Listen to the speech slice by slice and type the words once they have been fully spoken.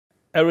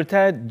A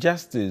retired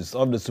justice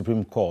of the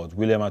Supreme Court,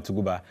 William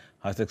Atuguba,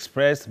 has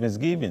expressed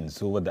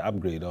misgivings over the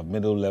upgrade of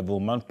middle-level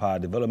manpower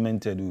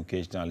development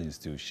educational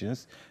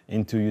institutions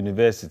into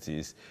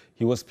universities.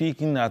 He was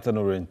speaking at an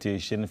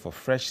orientation for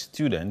fresh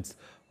students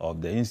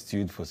of the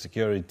Institute for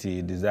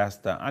Security,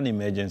 Disaster and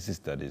Emergency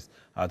Studies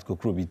at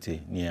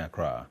Kokrobite, near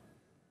Accra.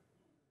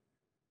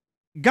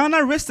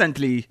 Ghana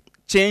recently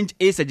changed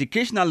its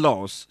educational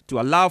laws to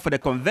allow for the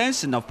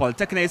conversion of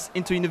polytechnics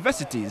into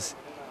universities.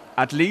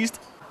 At least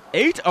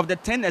 8 of the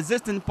 10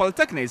 existing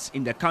polytechnics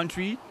in the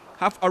country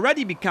have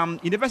already become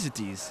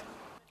universities.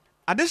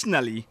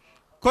 Additionally,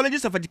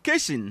 colleges of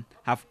education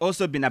have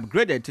also been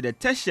upgraded to the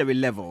tertiary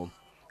level.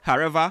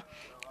 However,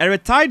 a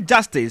retired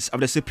justice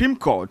of the Supreme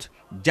Court,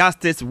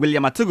 Justice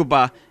William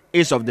Atuguba,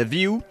 is of the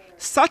view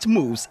such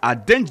moves are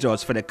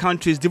dangerous for the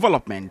country's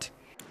development.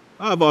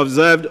 I've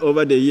observed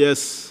over the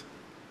years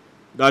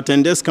that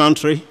in this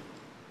country,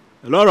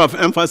 a lot of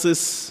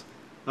emphasis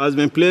has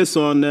been placed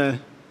on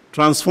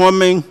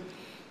transforming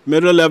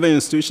middle-level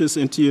institutions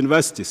into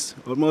universities,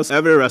 almost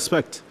every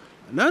respect.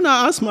 And then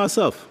I ask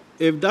myself,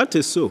 if that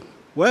is so,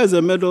 where is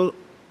the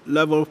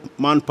middle-level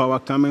manpower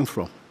coming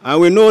from? And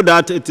we know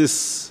that it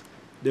is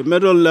the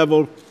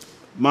middle-level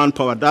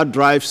manpower that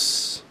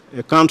drives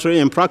a country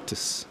in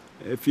practice.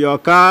 If your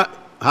car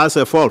has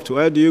a fault,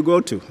 where do you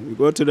go to? You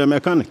go to the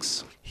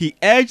mechanics. He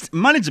urged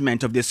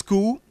management of the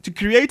school to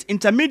create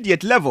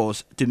intermediate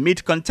levels to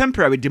meet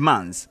contemporary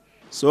demands.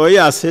 So he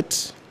has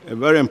hit a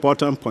very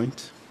important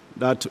point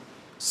that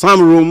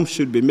some room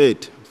should be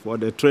made for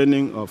the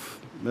training of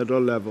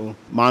middle-level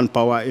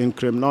manpower in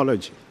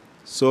criminology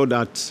so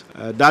that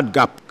that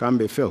gap can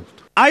be filled.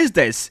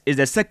 ISDES is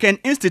the second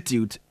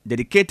institute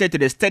dedicated to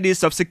the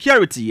studies of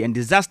security and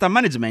disaster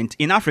management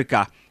in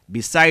Africa,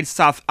 besides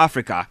South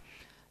Africa.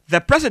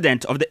 The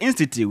president of the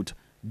institute,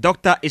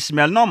 Dr.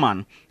 Ishmael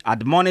Norman,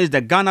 admonished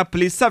the Ghana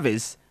Police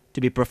Service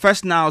to be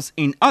professionals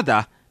in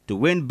order to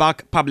win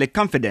back public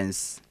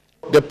confidence.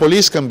 The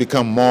police can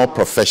become more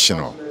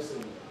professional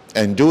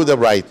and do the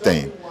right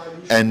thing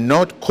and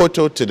not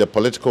kowtow to the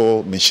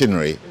political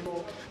machinery,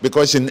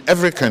 because in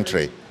every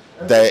country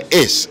there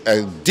is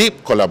a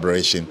deep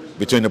collaboration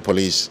between the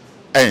police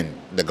and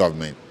the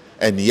government,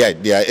 and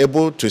yet they are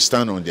able to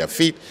stand on their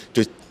feet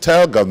to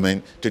tell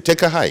government to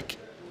take a hike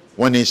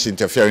when it's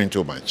interfering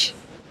too much.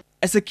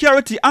 A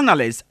security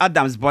analyst,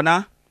 Adams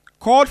Bonner,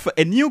 called for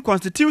a new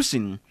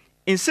constitution,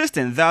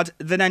 insisting that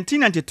the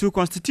 1992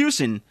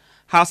 constitution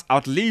has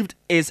outlived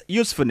its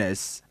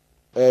usefulness.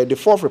 The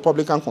Fourth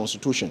Republican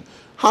Constitution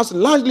has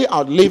largely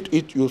outlived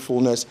its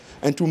usefulness,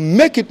 and to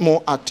make it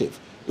more active,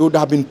 it would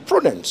have been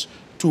prudent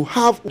to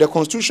have the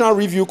Constitutional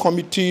Review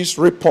Committee's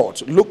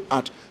report looked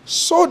at,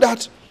 so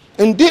that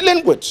in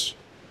dealing with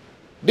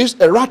this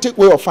erratic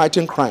way of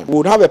fighting crime, we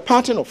would have a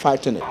pattern of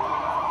fighting it.